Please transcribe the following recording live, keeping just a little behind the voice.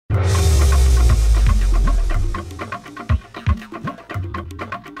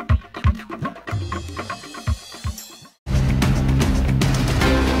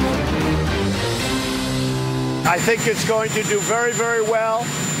think it's going to do very, very well.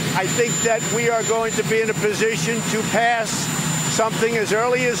 I think that we are going to be in a position to pass something as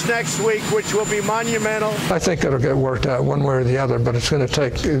early as next week, which will be monumental. I think it'll get worked out one way or the other, but it's going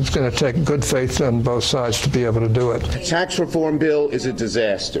to take good faith on both sides to be able to do it. The tax reform bill is a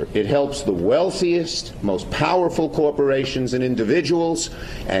disaster. It helps the wealthiest, most powerful corporations and individuals,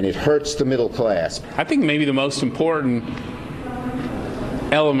 and it hurts the middle class. I think maybe the most important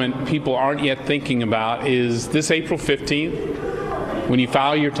element people aren't yet thinking about is this April 15th, when you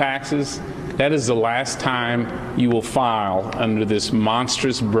file your taxes. That is the last time you will file under this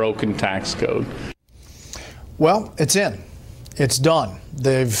monstrous broken tax code. Well, it's in. It's done.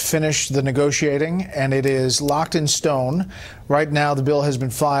 They've finished the negotiating, and it is locked in stone. Right now, the bill has been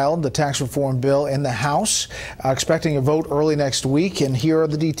filed, the tax reform bill, in the House, expecting a vote early next week. And here are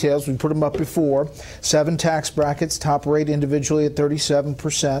the details. We put them up before. 7 tax brackets, top rate individually at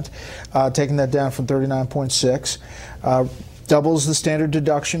 37%, taking that down from 39.6%. Doubles the standard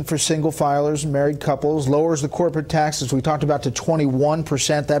deduction for single filers and married couples, lowers the corporate taxes we talked about to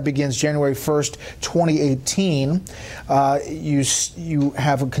 21%. That begins January 1st, 2018. You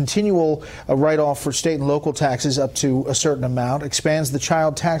have a continual write-off for state and local taxes up to a certain amount, expands the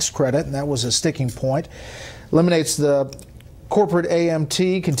child tax credit, and that was a sticking point, eliminates the corporate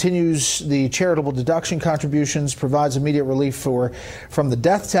AMT, continues the charitable deduction contributions, provides immediate relief from the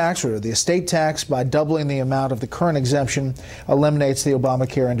death tax or the estate tax by doubling the amount of the current exemption, eliminates the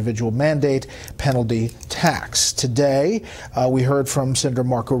Obamacare individual mandate penalty tax. Today, we heard from Senator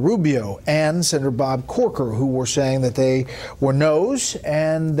Marco Rubio and Senator Bob Corker, who were saying that they were no's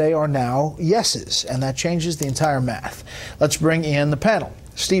and they are now yeses, and that changes the entire math. Let's bring in the panel.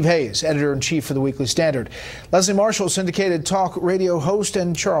 Steve Hayes, editor-in-chief for the Weekly Standard. Leslie Marshall, syndicated talk radio host,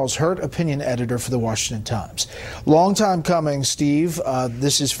 and Charles Hurt, opinion editor for the Washington Times. Long time coming, Steve.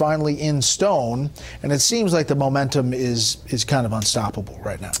 This is finally in stone, and it seems like the momentum is kind of unstoppable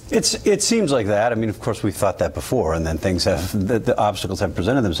right now. It seems like that. I mean, of course, we thought that before, and then things have, the obstacles have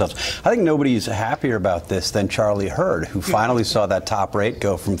presented themselves. I think nobody's happier about this than Charlie Hurd, who finally saw that top rate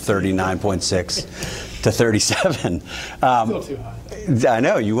go from 39.6 to 37. Still too high. I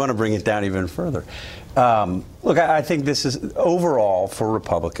know, you want to bring it down even further. Look, I think this is, overall, for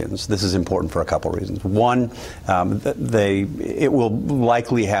Republicans, this is important for a couple reasons. One, it will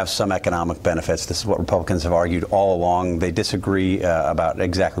likely have some economic benefits. This is what Republicans have argued all along. They disagree about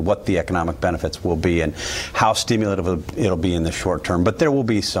exactly what the economic benefits will be and how stimulative it'll be in the short term, but there will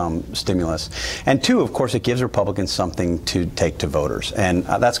be some stimulus. And two, of course, it gives Republicans something to take to voters, and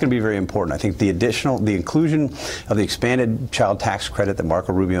that's going to be very important. I think the inclusion of the expanded child tax credit that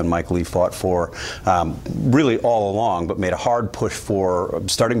Marco Rubio and Mike Lee fought for, really all along, but made a hard push for,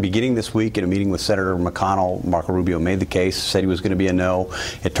 beginning this week in a meeting with Senator McConnell. Marco Rubio made the case, said he was going to be a no.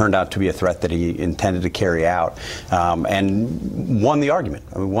 It turned out to be a threat that he intended to carry out, and won the argument.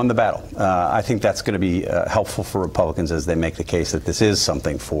 I mean, won the battle. I think that's going to be helpful for Republicans as they make the case that this is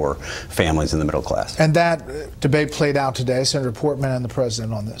something for families in the middle class. And that debate played out today. Senator Portman and the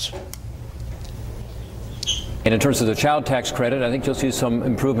president on this. And in terms of the child tax credit, I think you'll see some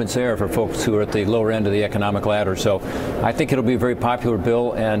improvements there for folks who are at the lower end of the economic ladder. So I think it'll be a very popular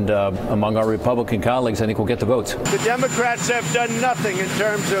bill, and among our Republican colleagues, I think we'll get the votes. The Democrats have done nothing in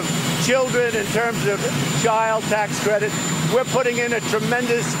terms of children, in terms of child tax credit. We're putting in a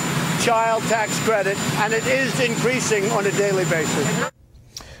tremendous child tax credit, and it is increasing on a daily basis.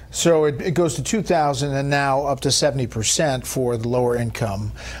 So it goes to $2,000 and now up to 70% for the lower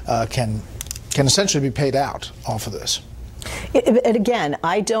income can essentially be paid out off of this. And again,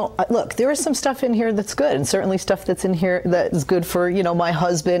 I don't look. There is some stuff in here that's good, and certainly stuff that's in here that is good for, you know, my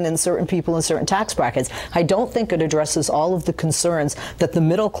husband and certain people in certain tax brackets. I don't think it addresses all of the concerns that the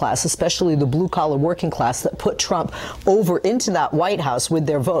middle class, especially the blue collar working class, that put Trump over into that White House with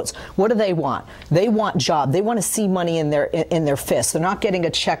their votes. What do they want? They want job. They want to see money in their fists. They're not getting a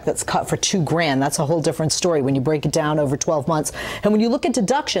check that's cut for $2,000. That's a whole different story when you break it down over 12 months. And when you look at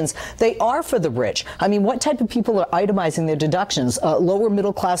deductions, they are for the rich. I mean, what type of people are itemizing their deductions? Lower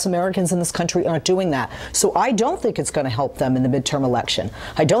middle class Americans in this country aren't doing that. So I don't think it's going to help them in the midterm election.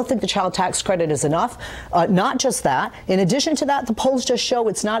 I don't think the child tax credit is enough. Not just that. In addition to that, the polls just show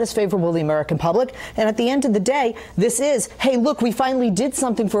it's not as favorable to the American public. And at the end of the day, this is, hey, look, we finally did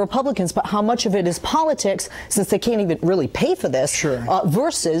something for Republicans, but how much of it is politics, since they can't even really pay for this, sure,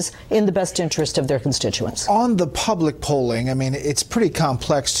 versus in the best interest of their constituents? On the public polling, I mean, it's pretty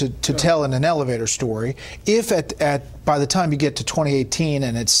complex to tell in an elevator story. If by the time you get to 2018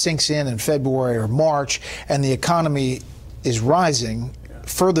 and it sinks in February or March and the economy is rising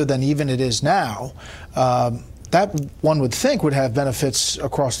further than even it is now, that one would think would have benefits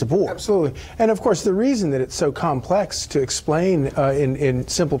across the board. Absolutely. And of course, the reason that it's so complex to explain in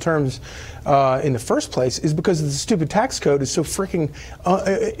simple terms in the first place is because the stupid tax code is so freaking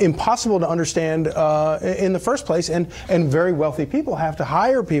impossible to understand in the first place, and very wealthy people have to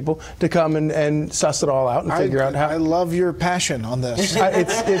hire people to come and suss it all out and figure out how. I love your passion on this.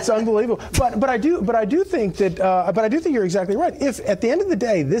 It's unbelievable. But I do think you're exactly right. If at the end of the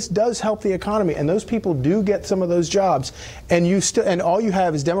day this does help the economy and those people do get some of those jobs, and all you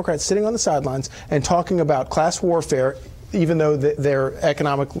have is Democrats sitting on the sidelines and talking about class warfare, even though their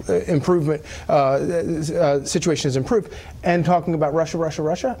economic improvement situation is improved, and talking about Russia, Russia,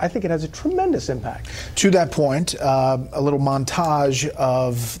 Russia, I think it has a tremendous impact. To that point, a little montage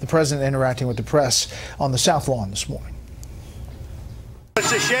of the president interacting with the press on the South Lawn this morning.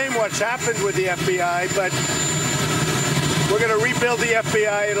 It's a shame what's happened with the FBI, but we're going to rebuild the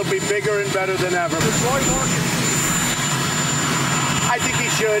FBI. It'll be bigger and better than ever. I think he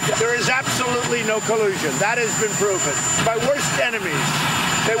should. There is absolutely no collusion. That has been proven. My worst enemies,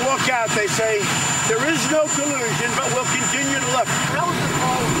 they walk out, they say, there is no collusion, but we'll continue to look. How was the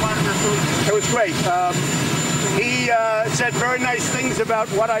call with Vladimir Putin? It was great. He said very nice things about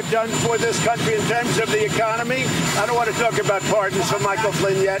what I've done for this country in terms of the economy. I don't want to talk about pardons for Michael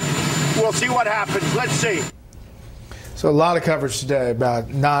Flynn yet. We'll see what happens. Let's see. So a lot of coverage today about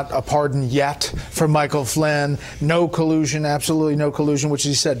not a pardon yet for Michael Flynn, no collusion, absolutely no collusion, which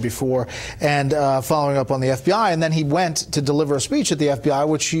he said before, and following up on the FBI. And then he went to deliver a speech at the FBI,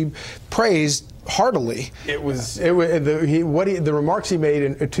 which he praised heartily. The remarks he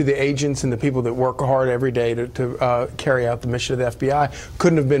made to the agents and the people that work hard every day to carry out the mission of the FBI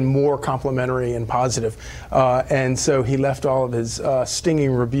couldn't have been more complimentary and positive. And so he left all of his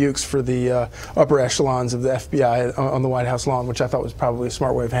stinging rebukes for the upper echelons of the FBI on the White House lawn, which I thought was probably a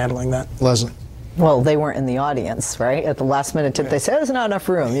smart way of handling that. Leslie. Well, they weren't in the audience, right? At the last minute tip, they said, there's not enough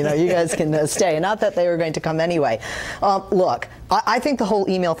room. You know, you guys can stay. Not that they were going to come anyway. Look, I think the whole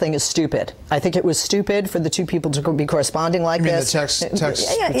email thing is stupid. I think it was stupid for the two people to be corresponding like this. The text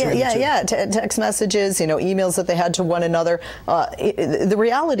text messages, you know, emails that they had to one another. The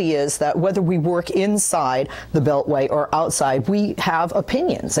reality is that whether we work inside the Beltway or outside, we have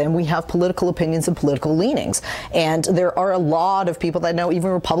opinions, and we have political opinions and political leanings. And there are a lot of people that know,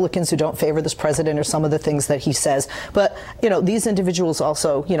 even Republicans, who don't favor this president or some of the things that he says. But, you know, these individuals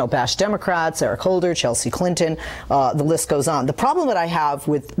also, you know, bash Democrats, Eric Holder, Chelsea Clinton, the list goes on. The problem that I have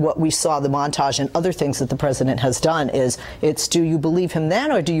with what we saw, the montage and other things that the president has done, is it's, do you believe him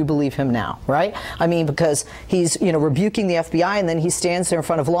then or do you believe him now, right? I mean, because he's, you know, rebuking the FBI, and then he stands there in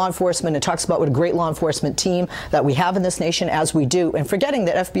front of law enforcement and talks about what a great law enforcement team that we have in this nation, as we do, and forgetting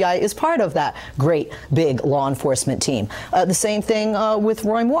that FBI is part of that great big law enforcement team. The same thing with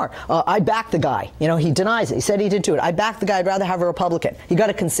Roy Moore. I back the guy. You know, he denies it. He said he didn't do it. I back the guy. I'd rather have a Republican. You got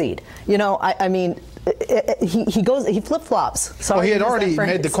to concede. You know, I mean, he flip-flops. Well, he had already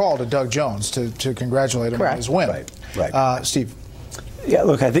made the call to Doug Jones to congratulate him on his win. Right. Steve. Yeah,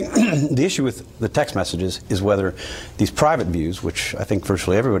 look, I think the issue with the text messages is whether these private views, which I think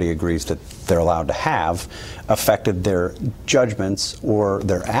virtually everybody agrees that they're allowed to have, affected their judgments or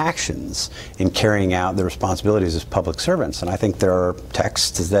their actions in carrying out their responsibilities as public servants. And I think there are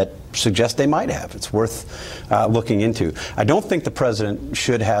texts that suggest they might have. It's worth looking into. I don't think the president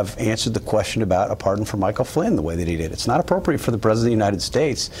should have answered the question about a pardon for Michael Flynn the way that he did. It's not appropriate for the president of the United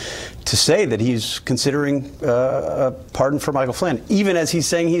States to say that he's considering a pardon for Michael Flynn, even as he's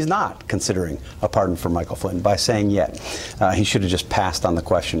saying he's not considering a pardon for Michael Flynn by saying yet. He should have just passed on the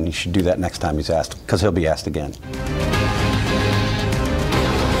question. He should do that next time he's asked, because he'll be asked again.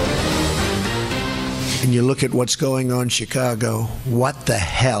 And you look at what's going on in Chicago, what the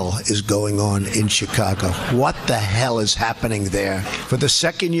hell is going on in Chicago? What the hell is happening there? For the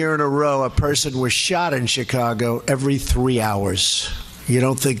second year in a row, a person was shot in Chicago every 3 hours. You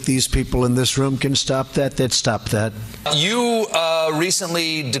don't think these people in this room can stop that? They'd stop that. You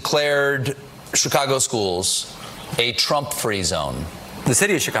recently declared Chicago schools a Trump-free zone. The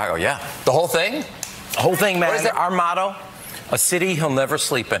city of Chicago, yeah. The whole thing? The whole thing, man. What is that? Our motto, a city he'll never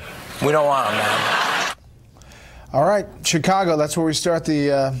sleep in. We don't want him, man. All right, Chicago, that's where we start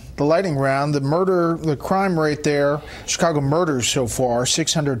the lightning round. The crime rate there, Chicago murders so far,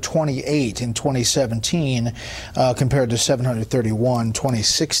 628 in 2017 compared to 731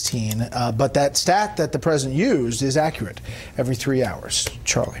 2016. But that stat that the president used is accurate every 3 hours.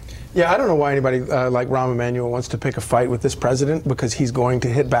 Charlie. Yeah, I don't know why anybody like Rahm Emanuel wants to pick a fight with this president, because he's going to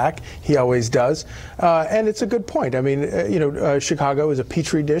hit back. He always does. And it's a good point. I mean, Chicago is a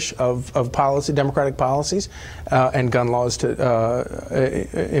petri dish of policy, Democratic policies, and gun laws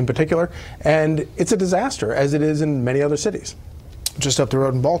in particular. And it's a disaster, as it is in many other cities. Just up the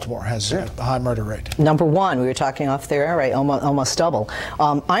road in Baltimore has a high murder rate. Number one, we were talking off the air, right? Almost double.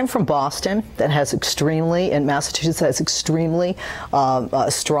 I'm from Boston, that has and Massachusetts has extremely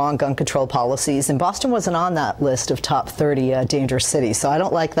strong gun control policies. And Boston wasn't on that list of top 30 dangerous cities. So I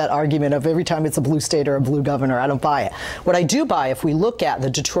don't like that argument of every time it's a blue state or a blue governor. I don't buy it. What I do buy, if we look at the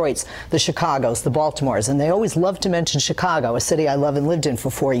Detroits, the Chicagos, the Baltimores, and they always love to mention Chicago, a city I love and lived in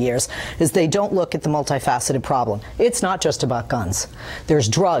for 4 years, is they don't look at the multifaceted problem. It's not just about guns. There's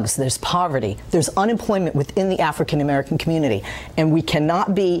drugs, there's poverty, there's unemployment within the African American community. And we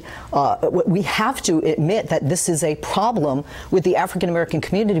cannot be, we have to admit that this is a problem with the African American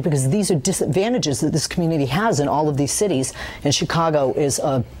community, because these are disadvantages that this community has in all of these cities, and Chicago is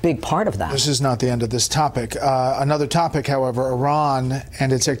a big part of that. This is not the end of this topic. Another topic, however, Iran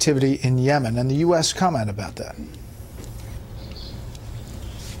and its activity in Yemen, and the U.S. comment about that.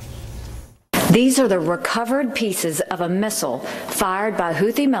 These are the recovered pieces of a missile fired by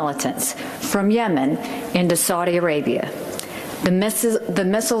Houthi militants from Yemen into Saudi Arabia. The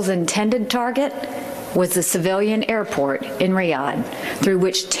missile's intended target was the civilian airport in Riyadh, through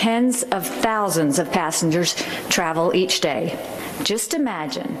which tens of thousands of passengers travel each day. Just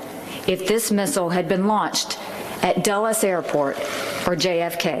imagine if this missile had been launched at Dulles Airport or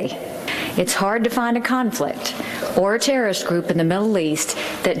JFK. It's hard to find a conflict or a terrorist group in the Middle East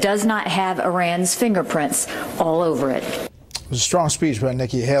that does not have Iran's fingerprints all over it. It was a strong speech by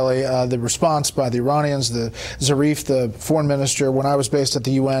Nikki Haley. The response by the Iranians, the Zarif, the foreign minister. When I was based at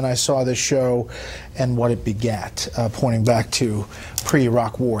the UN, I saw this show and what it begat, pointing back to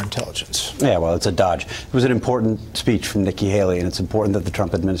pre-Iraq war intelligence. Yeah, well, it's a dodge. It was an important speech from Nikki Haley, and it's important that the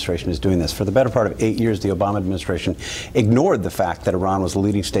Trump administration is doing this. For the better part of 8 years, the Obama administration ignored the fact that Iran was the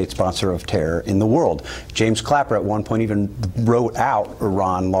leading state sponsor of terror in the world. James Clapper at one point even wrote out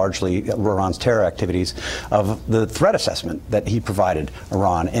Iran's terror activities of the threat assessment that he provided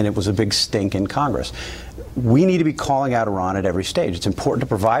Iran, and it was a big stink in Congress. We need to be calling out Iran at every stage. It's important to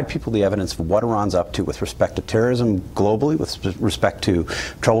provide people the evidence of what Iran's up to with respect to terrorism globally, with respect to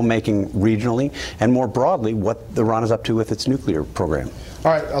troublemaking regionally, and more broadly, what Iran is up to with its nuclear program.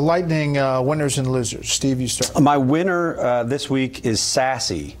 All right, lightning winners and losers. Steve, you start. My winner this week is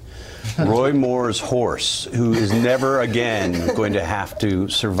Sassy, Roy Moore's horse, who is never again going to have to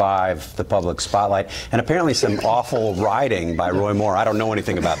survive the public spotlight, and apparently some awful riding by Roy Moore. I don't know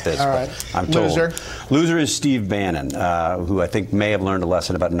anything about this, but I'm told. Loser is Steve Bannon, who I think may have learned a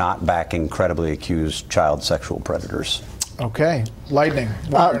lesson about not backing credibly accused child sexual predators. Okay. Lightning.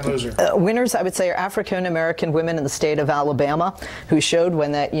 Winner and loser. Winners, I would say, are African-American women in the state of Alabama, who showed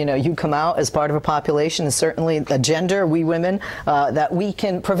when that, you come out as part of a population, and certainly a gender, we women, that we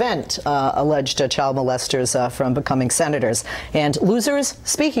can prevent alleged child molesters from becoming senators. And losers,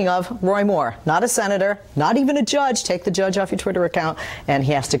 speaking of, Roy Moore, not a senator, not even a judge. Take the judge off your Twitter account, and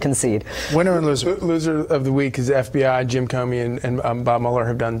he has to concede. Winner and loser. Loser of the week is the FBI. Jim Comey and Bob Mueller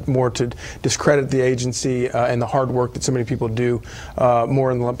have done more to discredit the agency and the hard work that so many people do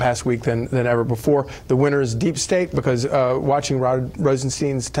more in the past week than ever before. The winner is Deep State, because watching Rod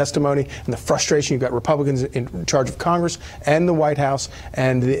Rosenstein's testimony and the frustration, you've got Republicans in charge of Congress and the White House,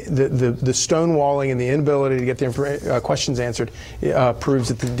 and the stonewalling and the inability to get the questions answered proves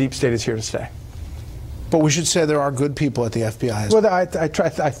that the Deep State is here to stay. But we should say there are good people at the FBI. Well,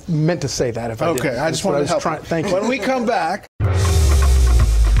 I meant to say that. If I didn't. I just wanted to help. Thank you. When we come back.